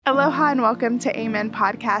Aloha and welcome to Amen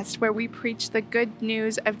Podcast, where we preach the good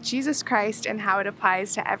news of Jesus Christ and how it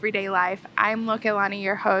applies to everyday life. I'm Lokelani,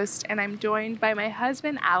 your host, and I'm joined by my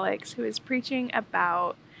husband, Alex, who is preaching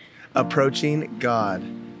about approaching God.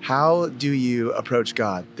 How do you approach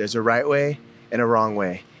God? There's a right way and a wrong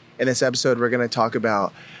way. In this episode, we're going to talk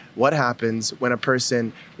about what happens when a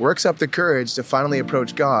person works up the courage to finally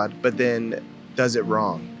approach God, but then does it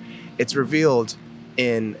wrong. It's revealed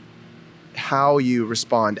in how you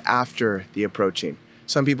respond after the approaching.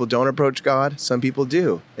 Some people don't approach God, some people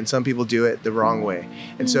do, and some people do it the wrong way.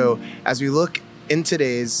 And so as we look in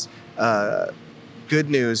today's good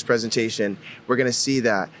news presentation, we're going to see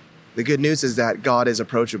that the good news is that God is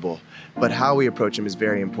approachable, but how we approach him is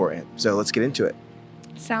very important. So let's get into it.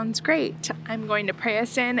 Sounds great. I'm going to pray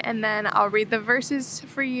us in, and then I'll read the verses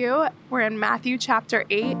for you. We're in Matthew chapter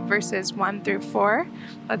 8, verses 1 through 4.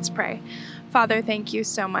 Let's pray. Father, thank you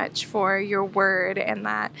so much for your word and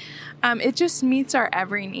that it just meets our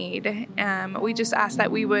every need. We just ask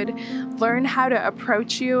that we would learn how to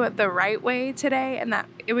approach you the right way today, and that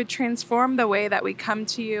it would transform the way that we come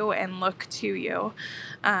to you and look to you.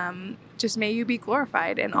 Just may you be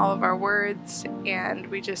glorified in all of our words, and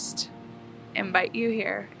we just invite you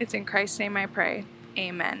here. It's in Christ's name I pray.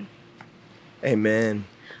 Amen. Amen.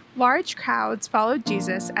 Large crowds followed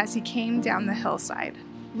Jesus as he came down the hillside.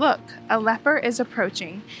 Look, a leper is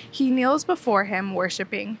approaching. He kneels before him,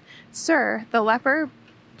 worshiping. Sir, the leper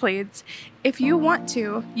pleads, if you want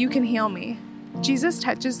to, you can heal me. Jesus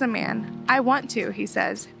touches the man. I want to, he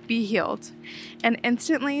says, be healed. And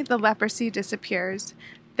instantly the leprosy disappears.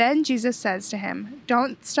 Then Jesus says to him,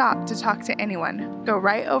 don't stop to talk to anyone. Go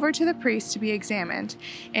right over to the priest to be examined,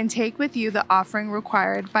 and take with you the offering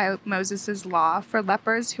required by Moses' law for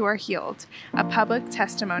lepers who are healed, a public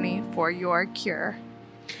testimony for your cure.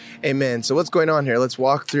 Amen. So what's going on here? Let's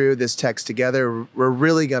walk through this text together. We're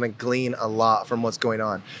really going to glean a lot from what's going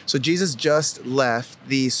on. So Jesus just left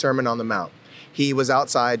the Sermon on the Mount. He was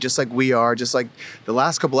outside just like we are, just like the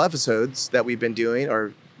last couple episodes that we've been doing,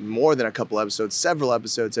 or more than a couple episodes, several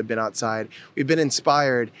episodes have been outside. We've been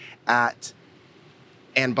inspired at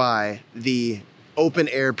and by the open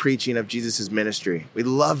air preaching of Jesus' ministry. We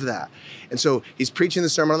love that. And so he's preaching the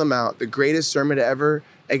Sermon on the Mount, the greatest sermon to ever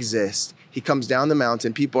exist. He comes down the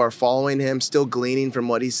mountain, people are following him, still gleaning from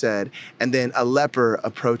what he said, and then a leper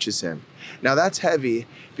approaches him. Now that's heavy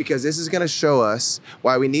because this is going to show us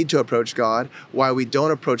why we need to approach God, why we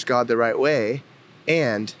don't approach God the right way,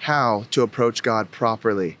 and how to approach God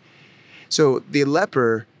properly. So the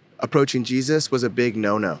leper approaching Jesus was a big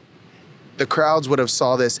no-no. The crowds would have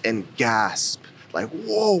saw this and gasp, like,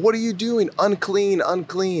 whoa, what are you doing? Unclean,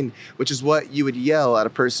 unclean, which is what you would yell at a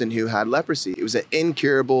person who had leprosy. It was an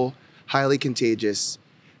incurable, highly contagious,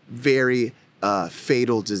 very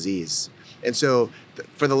fatal disease. And so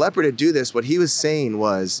for the leper to do this, what he was saying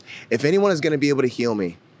was, if anyone is going to be able to heal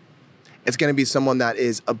me, it's going to be someone that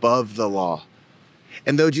is above the law.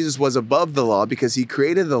 And though Jesus was above the law because he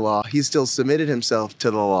created the law, he still submitted himself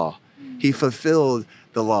to the law. He fulfilled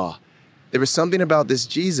the law. There was something about this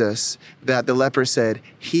Jesus that the leper said,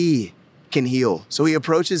 he can heal. So he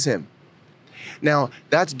approaches him. Now,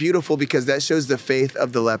 that's beautiful because that shows the faith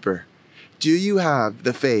of the leper. Do you have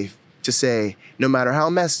the faith to say, no matter how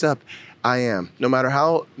messed up I am, no matter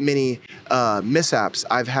how many mishaps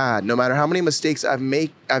I've had, no matter how many mistakes I've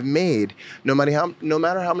made, no matter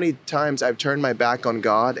how many times I've turned my back on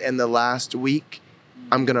God in the last week,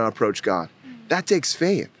 I'm going to approach God. That takes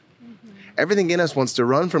faith. Everything in us wants to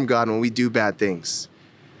run from God when we do bad things.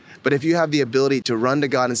 But if you have the ability to run to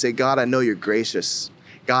God and say, God, I know you're gracious.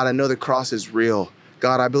 God, I know the cross is real.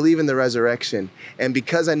 God, I believe in the resurrection. And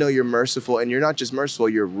because I know you're merciful, and you're not just merciful,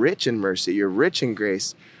 you're rich in mercy, you're rich in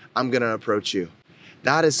grace, I'm going to approach you.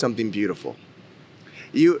 That is something beautiful.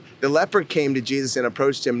 The leper came to Jesus and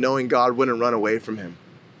approached him knowing God wouldn't run away from him.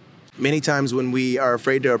 Many times when we are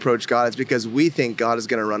afraid to approach God, it's because we think God is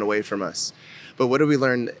going to run away from us. But what did we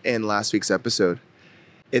learn in last week's episode?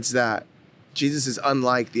 It's that Jesus is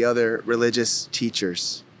unlike the other religious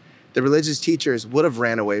teachers. The religious teachers would have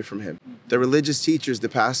ran away from him. The religious teachers, the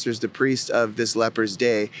pastors, the priests of this leper's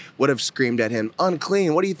day would have screamed at him,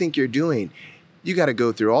 unclean, what do you think you're doing? You got to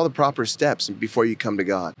go through all the proper steps before you come to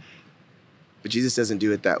God. But Jesus doesn't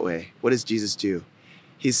do it that way. What does Jesus do?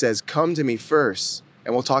 He says, come to me first,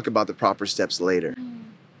 and we'll talk about the proper steps later.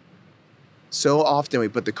 So often we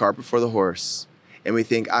put the cart before the horse, and we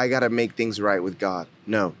think, I got to make things right with God.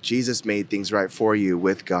 No, Jesus made things right for you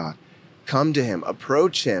with God. Come to him,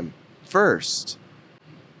 approach him first,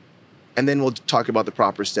 and then we'll talk about the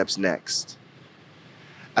proper steps next.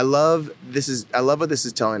 I love what this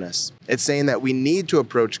is telling us. It's saying that we need to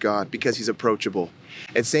approach God because he's approachable.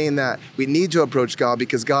 It's saying that we need to approach God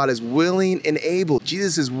because God is willing and able.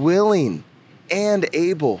 Jesus is willing and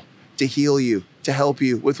able to heal you, to help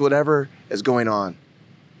you with whatever is going on.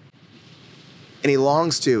 And he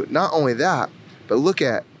longs to. Not only that, but look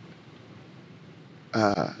at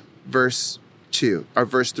verse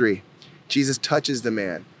 3. Jesus touches the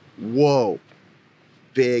man. Whoa.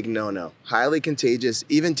 Big no-no. Highly contagious.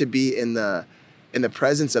 Even to be in the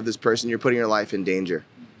presence of this person, you're putting your life in danger.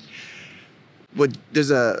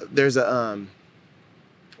 There's a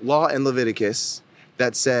law in Leviticus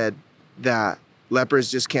that said that lepers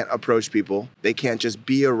just can't approach people. They can't just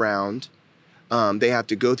be around. They have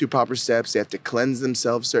to go through proper steps. They have to cleanse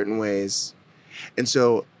themselves certain ways. And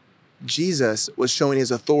so Jesus was showing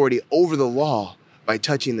his authority over the law by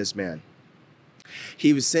touching this man.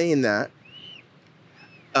 He was saying that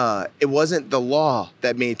it wasn't the law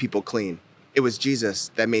that made people clean. It was Jesus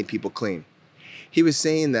that made people clean. He was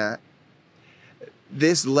saying that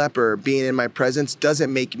this leper being in my presence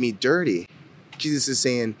doesn't make me dirty. Jesus is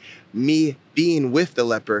saying me being with the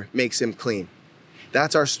leper makes him clean.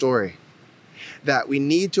 That's our story. That we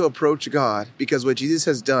need to approach God because what Jesus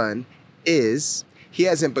has done is he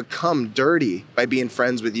hasn't become dirty by being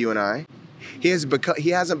friends with you and I. He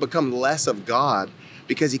hasn't become less of God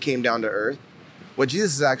because he came down to earth. What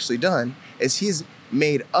Jesus has actually done is he's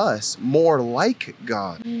made us more like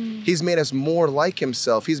God. He's made us more like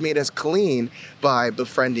himself. He's made us clean by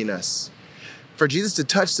befriending us. For Jesus to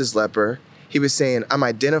touch this leper, he was saying, I'm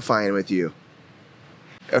identifying with you.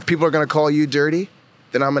 If people are going to call you dirty,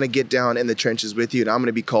 then I'm going to get down in the trenches with you and I'm going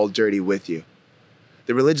to be called dirty with you.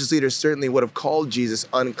 The religious leaders certainly would have called Jesus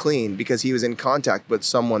unclean because he was in contact with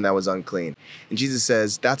someone that was unclean. And Jesus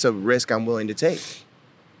says, that's a risk I'm willing to take.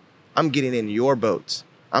 I'm getting in your boat.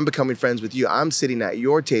 I'm becoming friends with you. I'm sitting at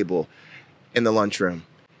your table in the lunchroom.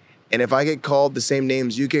 And if I get called the same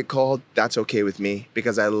names you get called, that's okay with me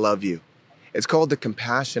because I love you. It's called the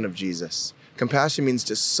compassion of Jesus. Compassion means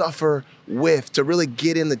to suffer with, to really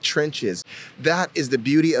get in the trenches. That is the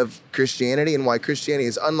beauty of Christianity and why Christianity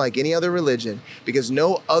is unlike any other religion, because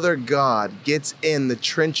no other God gets in the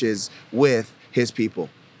trenches with his people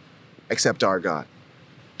except our God.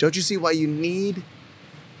 Don't you see why you need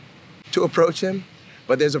to approach him?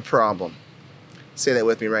 But there's a problem. Say that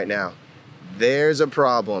with me right now. There's a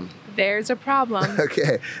problem. There's a problem.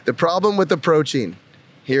 Okay. The problem with approaching.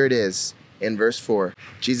 Here it is in verse 4.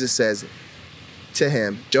 Jesus says to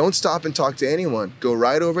him, don't stop and talk to anyone. Go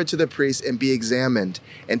right over to the priest and be examined,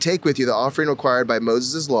 and take with you the offering required by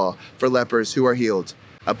Moses' law for lepers who are healed,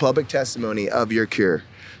 a public testimony of your cure.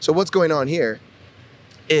 So what's going on here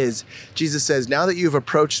is Jesus says, now that you've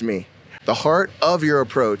approached me, the heart of your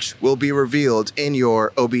approach will be revealed in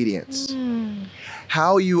your obedience.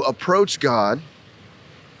 How you approach God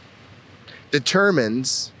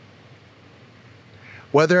determines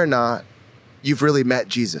whether or not you've really met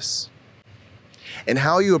Jesus. And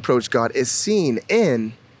how you approach God is seen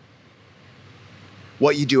in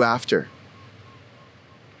what you do after.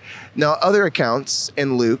 Now, other accounts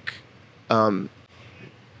in Luke,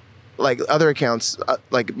 like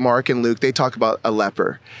Mark and Luke, they talk about a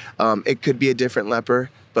leper. It could be a different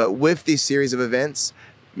leper, but with these series of events,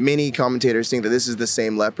 many commentators think that this is the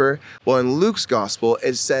same leper. Well, in Luke's gospel,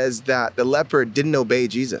 it says that the leper didn't obey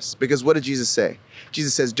Jesus. Because what did Jesus say?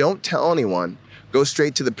 Jesus says, don't tell anyone. Go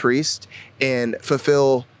straight to the priest and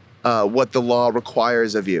fulfill what the law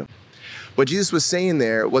requires of you. What Jesus was saying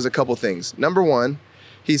there was a couple things. Number one,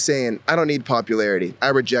 he's saying, I don't need popularity. I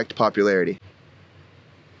reject popularity.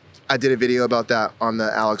 I did a video about that on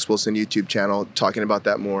the Alex Wilson YouTube channel, talking about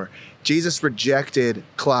that more. Jesus rejected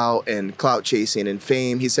clout and clout chasing and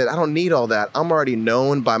fame. He said, I don't need all that. I'm already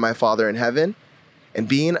known by my Father in heaven, and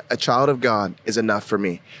being a child of God is enough for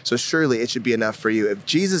me. So surely it should be enough for you. If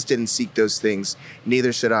Jesus didn't seek those things,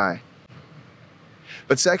 neither should I.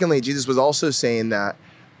 But secondly, Jesus was also saying that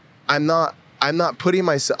I'm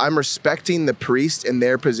respecting the priest in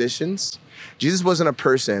their positions. Jesus wasn't a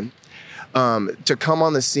person to come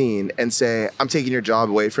on the scene and say, I'm taking your job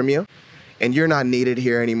away from you and you're not needed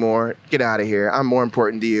here anymore. Get out of here. I'm more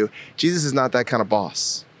important to you. Jesus is not that kind of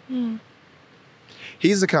boss.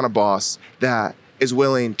 He's the kind of boss that is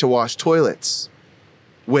willing to wash toilets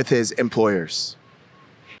with his employers.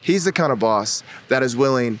 He's the kind of boss that is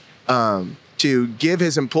willing to give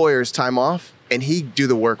his employers time off and he do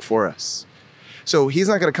the work for us. So he's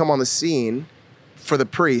not going to come on the scene for the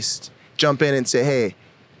priest, jump in and say, hey,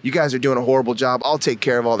 you guys are doing a horrible job. I'll take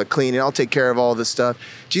care of all the cleaning. I'll take care of all this stuff.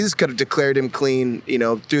 Jesus could have declared him clean,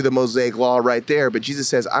 through the Mosaic law right there. But Jesus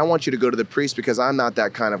says, I want you to go to the priest because I'm not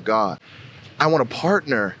that kind of God. I want to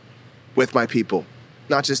partner with my people,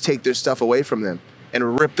 not just take their stuff away from them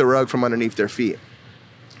and rip the rug from underneath their feet.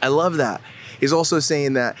 I love that. He's also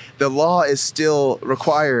saying that the law is still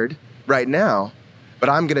required right now, but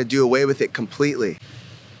I'm going to do away with it completely.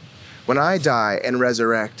 When I die and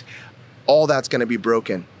resurrect, all that's going to be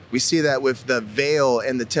broken. We see that with the veil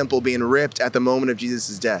in the temple being ripped at the moment of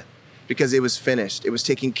Jesus' death, because it was finished. It was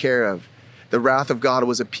taken care of. The wrath of God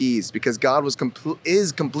was appeased because God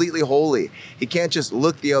is completely holy. He can't just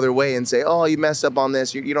look the other way and say, oh, you messed up on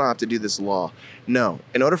this. You don't have to do this law. No.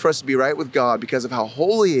 In order for us to be right with God, because of how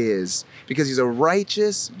holy he is, because he's a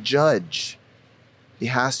righteous judge, he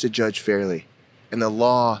has to judge fairly. And the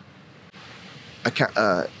law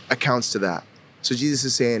accounts to that. So Jesus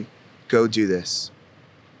is saying, go do this.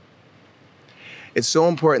 It's so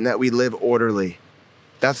important that we live orderly.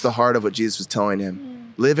 That's the heart of what Jesus was telling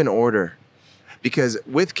him. Live in order. Because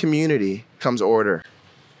with community comes order.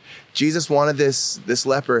 Jesus wanted this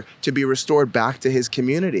leper to be restored back to his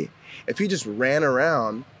community. If he just ran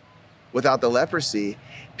around without the leprosy,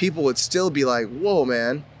 people would still be like, whoa,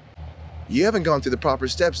 man, you haven't gone through the proper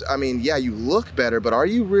steps. I mean, yeah, you look better, but are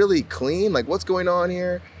you really clean? Like, what's going on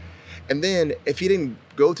here? And then if he didn't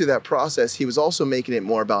go through that process, he was also making it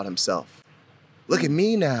more about himself. Look at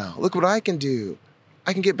me now. Look what I can do.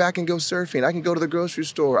 I can get back and go surfing. I can go to the grocery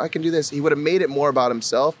store. I can do this. He would have made it more about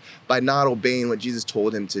himself by not obeying what Jesus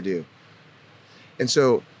told him to do. And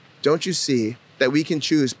so, don't you see that we can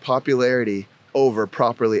choose popularity over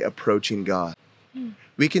properly approaching God?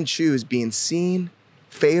 We can choose being seen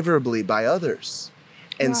favorably by others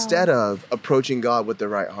instead of approaching God with the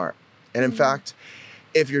right heart. And in fact,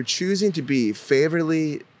 if you're choosing to be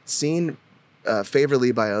seen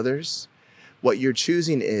favorably by others, what you're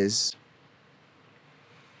choosing is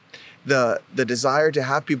the desire to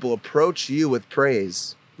have people approach you with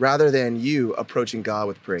praise rather than you approaching God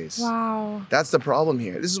with praise. Wow. That's the problem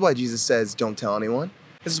here. This is why Jesus says, don't tell anyone.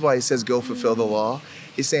 This is why he says, go fulfill the law.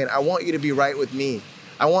 He's saying, I want you to be right with me.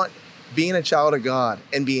 I want being a child of God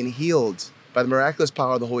and being healed by the miraculous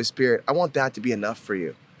power of the Holy Spirit. I want that to be enough for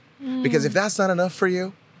you. Because if that's not enough for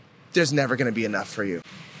you, there's never going to be enough for you.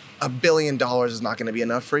 $1 billion is not going to be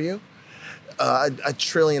enough for you. A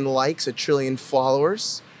trillion likes, a trillion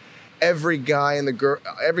followers. Every guy in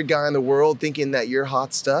the world thinking that you're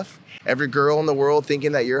hot stuff. Every girl in the world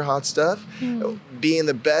thinking that you're hot stuff. Being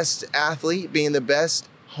the best athlete, being the best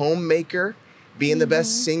homemaker, being the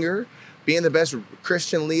best singer, being the best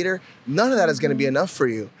Christian leader. None of that is going to be enough for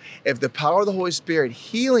you if the power of the Holy Spirit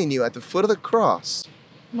healing you at the foot of the cross.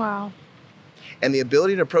 Wow. And the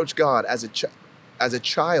ability to approach God as a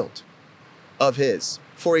child of his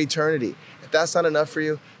for eternity. If that's not enough for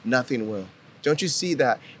you, nothing will. Don't you see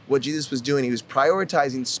that what Jesus was doing? He was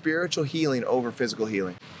prioritizing spiritual healing over physical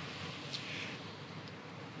healing.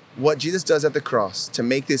 What Jesus does at the cross to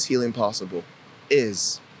make this healing possible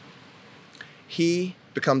is he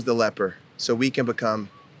becomes the leper so we can become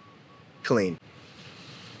clean.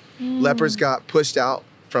 Lepers got pushed out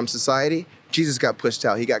from society. Jesus got pushed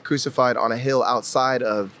out. He got crucified on a hill outside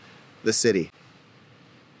of the city.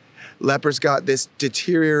 Lepers got this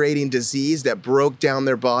deteriorating disease that broke down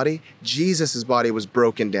their body. Jesus' body was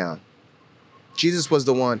broken down. Jesus was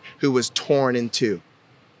the one who was torn in two.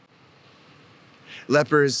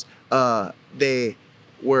 Lepers, they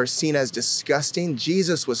were seen as disgusting.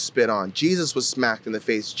 Jesus was spit on. Jesus was smacked in the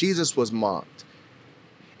face. Jesus was mocked.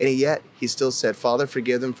 And yet, he still said, Father,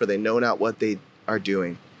 forgive them, for they know not what they are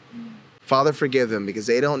doing. Father, forgive them, because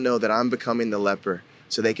they don't know that I'm becoming the leper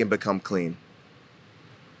so they can become clean.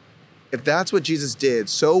 If that's what Jesus did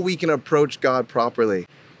so we can approach God properly,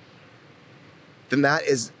 then that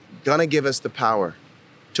is going to give us the power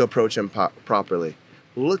to approach him properly.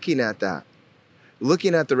 Looking at that,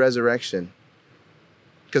 looking at the resurrection,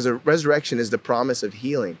 because the resurrection is the promise of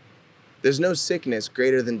healing. There's no sickness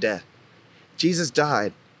greater than death. Jesus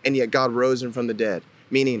died, and yet God rose him from the dead,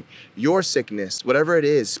 meaning your sickness, whatever it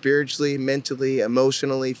is, spiritually, mentally,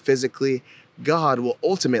 emotionally, physically, God will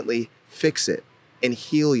ultimately fix it and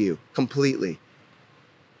heal you completely.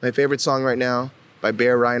 My favorite song right now by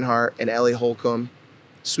Bear Reinhardt and Ellie Holcomb,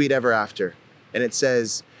 Sweet Ever After. And it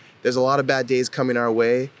says, there's a lot of bad days coming our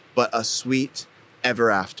way, but a sweet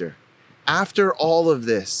ever after. After all of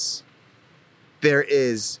this, there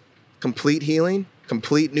is complete healing,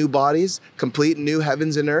 complete new bodies, complete new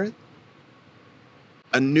heavens and earth,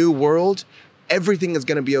 a new world. Everything is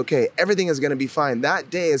going to be okay. Everything is going to be fine.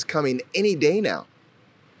 That day is coming any day now.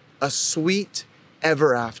 A sweet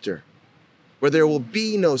ever after, where there will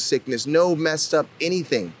be no sickness, no messed up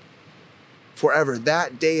anything forever.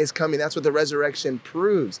 That day is coming. That's what the resurrection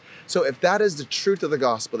proves. So if that is the truth of the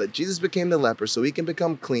gospel, that Jesus became the leper so he can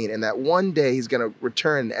become clean, and that one day he's going to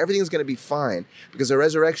return and everything is going to be fine because the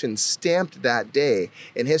resurrection stamped that day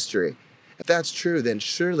in history. If that's true, then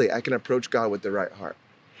surely I can approach God with the right heart.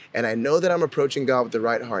 And I know that I'm approaching God with the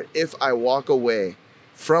right heart if I walk away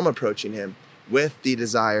from approaching him with the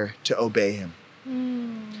desire to obey him.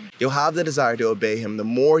 You'll have the desire to obey him the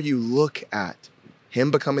more you look at him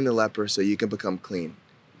becoming the leper so you can become clean.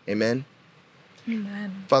 Amen?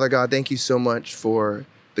 Amen. Father God, thank you so much for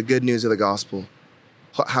the good news of the gospel,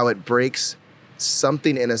 how it breaks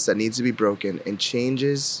something in us that needs to be broken and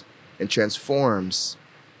changes and transforms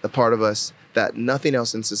the part of us that nothing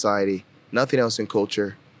else in society, nothing else in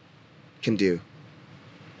culture can do.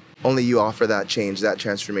 Only you offer that change, that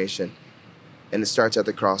transformation. And it starts at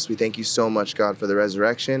the cross. We thank you so much, God, for the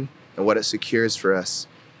resurrection and what it secures for us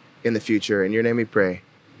in the future. In your name we pray.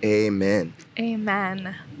 Amen.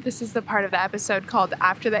 Amen. This is the part of the episode called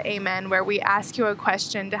After the Amen, where we ask you a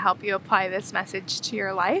question to help you apply this message to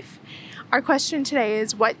your life. Our question today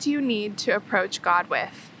is, what do you need to approach God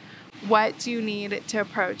with? What do you need to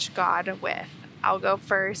approach God with? I'll go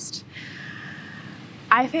first.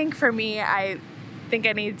 I think for me, I think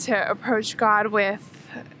I need to approach God with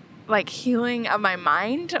like healing of my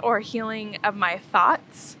mind or healing of my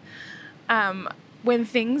thoughts. When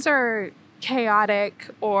things are chaotic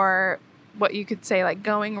or what you could say like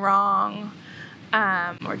going wrong,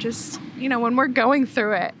 or just, when we're going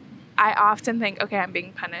through it, I often think, okay, I'm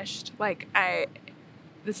being punished.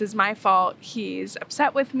 This is my fault. He's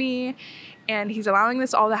upset with me and he's allowing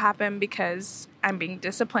this all to happen because I'm being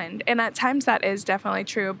disciplined. And at times that is definitely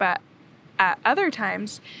true, but at other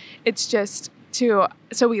times it's just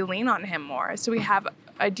so we lean on him more. So we have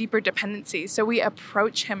a deeper dependency. So we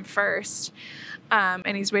approach him first.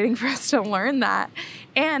 And he's waiting for us to learn that.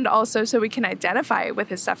 And also so we can identify with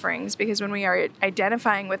his sufferings, because when we are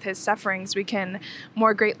identifying with his sufferings, we can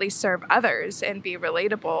more greatly serve others and be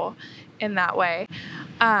relatable in that way.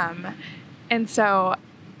 And so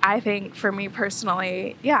I think for me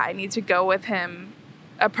personally, I need to go with him,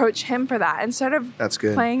 approach him for that, instead of That's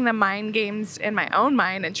good. Playing the mind games in my own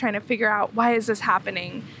mind and trying to figure out, why is this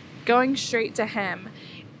happening? Going straight to him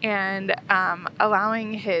and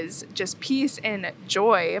allowing his just peace and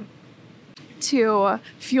joy to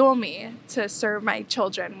fuel me to serve my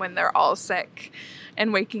children when they're all sick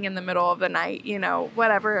and waking in the middle of the night,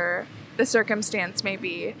 whatever the circumstance may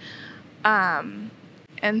be. And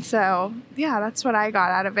so, that's what I got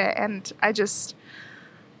out of it. And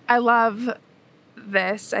I love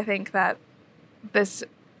this. I think that this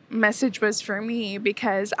message was for me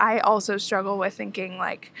because I also struggle with thinking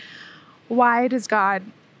like, why does God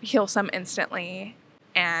heal some instantly?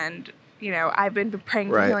 And, I've been praying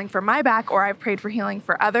for healing for my back, or I've prayed for healing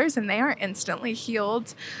for others and they aren't instantly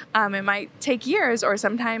healed. It might take years, or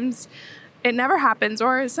sometimes it never happens,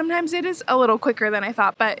 or sometimes it is a little quicker than I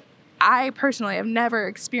thought. But I personally have never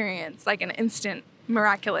experienced like an instant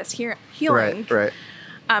miraculous healing,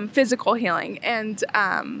 physical healing. And,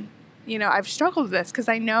 I've struggled with this because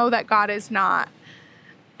I know that God is not,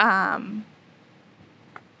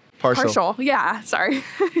 partial. Yeah, sorry.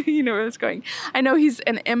 You know where I was going. I know he's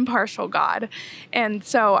an impartial God. And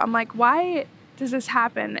so I'm like, why does this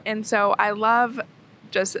happen? And so I love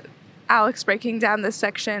just Alex breaking down this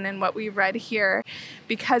section and what we read here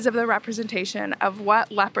because of the representation of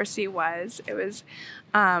what leprosy was. It was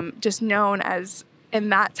just known as, in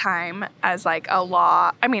that time, as like a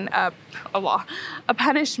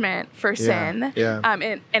punishment for sin.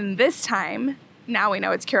 Yeah. In this time, now we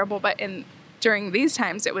know it's curable, but during these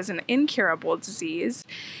times, it was an incurable disease.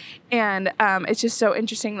 And it's just so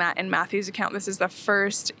interesting that in Matthew's account, this is the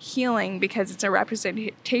first healing because it's a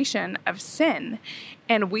representation of sin.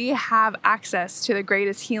 And we have access to the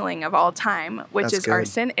greatest healing of all time, which is our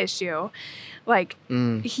sin issue.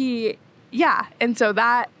 And so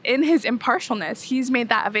that in his impartialness, he's made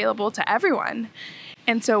that available to everyone.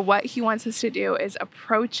 And so what he wants us to do is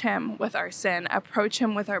approach him with our sin, approach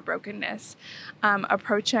him with our brokenness,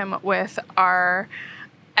 approach him with our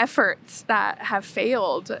efforts that have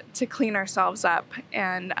failed to clean ourselves up,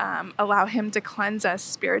 and allow him to cleanse us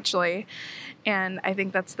spiritually. And I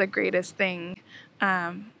think that's the greatest thing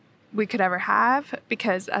we could ever have,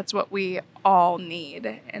 because that's what we all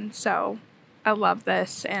need. And so I love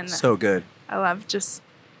this. And so good. I love just,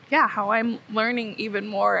 how I'm learning even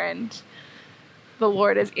more, and the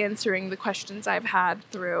Lord is answering the questions I've had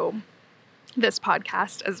through this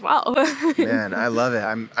podcast as well. Man, I love it.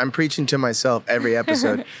 I'm preaching to myself every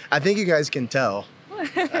episode. I think you guys can tell.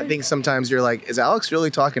 I think sometimes you're like, is Alex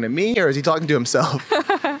really talking to me, or is he talking to himself?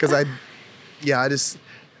 Because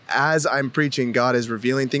as I'm preaching, God is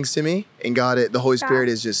revealing things to me, and the Holy Spirit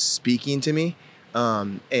is just speaking to me.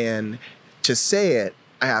 And to say it,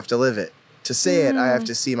 I have to live it. To say it, I have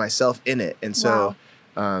to see myself in it. And so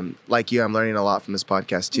Like you, I'm learning a lot from this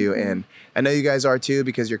podcast too. Mm-hmm. And I know you guys are too,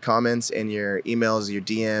 because your comments and your emails, your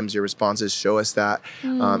DMs, your responses show us that.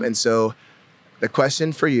 And so the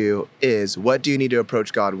question for you is, what do you need to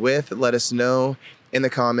approach God with? Let us know in the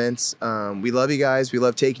comments. We love you guys. We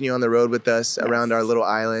love taking you on the road with us around our little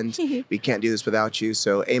island. We can't do this without you.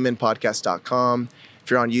 So amenpodcast.com. If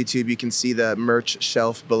you're on YouTube, you can see the merch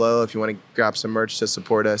shelf below if you want to grab some merch to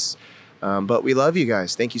support us. But we love you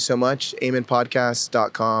guys. Thank you so much.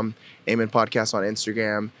 amenpodcast.com, Amen Podcast on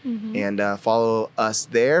Instagram, and follow us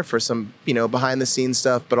there for some, behind the scenes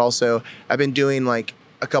stuff. But also, I've been doing like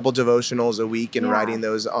a couple devotionals a week and writing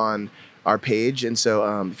those on our page. And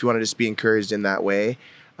so if you want to just be encouraged in that way,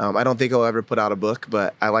 I don't think I'll ever put out a book,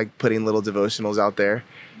 but I like putting little devotionals out there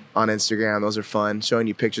on Instagram. Those are fun, showing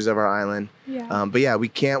you pictures of our island. But yeah, we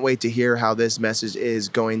can't wait to hear how this message is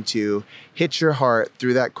going to hit your heart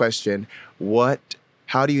through that question.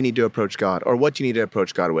 How do you need to approach God? Or what do you need to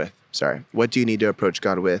approach God with? What do you need to approach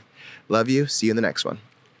God with? Love you. See you in the next one.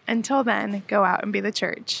 Until then, go out and be the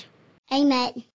church. Amen.